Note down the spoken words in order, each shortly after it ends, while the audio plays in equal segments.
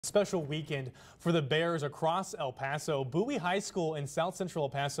Special weekend for the Bears across El Paso. Bowie High School in South Central El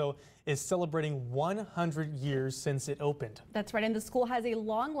Paso is celebrating 100 years since it opened. That's right, and the school has a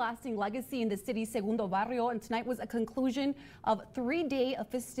long-lasting legacy in the city's Segundo Barrio, and tonight was a conclusion of 3 days of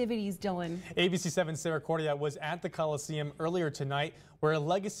festivities, Dylan. ABC7's Sarah Cordia was at the Coliseum earlier tonight where a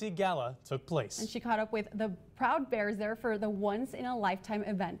legacy gala took place. And she caught up with the proud Bears there for the once-in-a-lifetime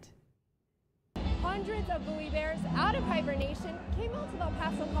event. Hundreds of Bowie Bears out of hibernation came out to the El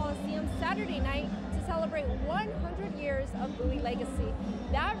Paso Coliseum Saturday night to celebrate 100 years of Bowie legacy.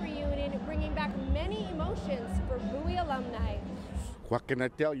 That reunion bringing back many emotions for Bowie alumni. What can I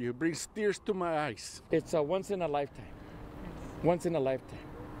tell you? It brings tears to my eyes. It's a once in a lifetime. Once in a lifetime.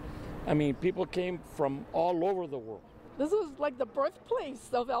 I mean, people came from all over the world. This is like the birthplace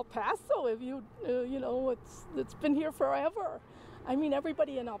of El Paso. If you know, it's been here forever. I mean,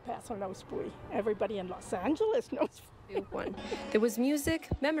 everybody in El Paso knows Bowie. Everybody in Los Angeles knows Bowie. There was music,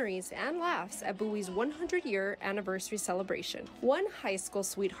 memories, and laughs at Bowie's 100-year anniversary celebration. One high school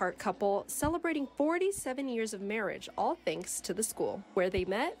sweetheart couple celebrating 47 years of marriage, all thanks to the school. Where they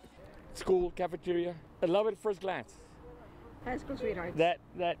met? School, cafeteria. I love it at first glance. High school sweethearts.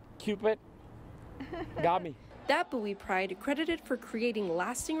 That Cupid got me. That Bowie pride credited for creating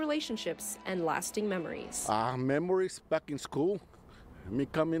lasting relationships and lasting memories. Memories back in school. Me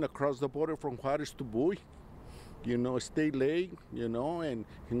coming across the border from Juarez to Bowie. You know, stay late, you know, and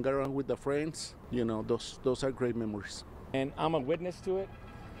hang around with the friends. You know, those are great memories. And I'm a witness to it.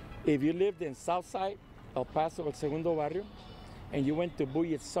 If you lived in Southside, El Paso, El Segundo Barrio, and you went to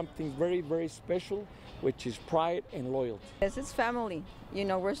Bowie, it's something very, very special, which is pride and loyalty. Yes, it's family. You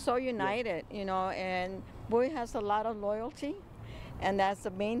know, we're so united, you know, and Bowie has a lot of loyalty, and that's the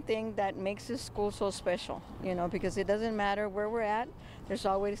main thing that makes this school so special, you know, because it doesn't matter where we're at, there's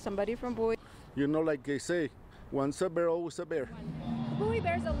always somebody from Bowie. You know, like they say, once a bear, always a bear. Bowie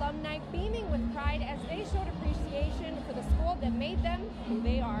Bears alumni beaming with pride as they showed appreciation for the school that made them who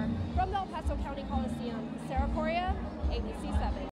they are. From the El Paso County Coliseum.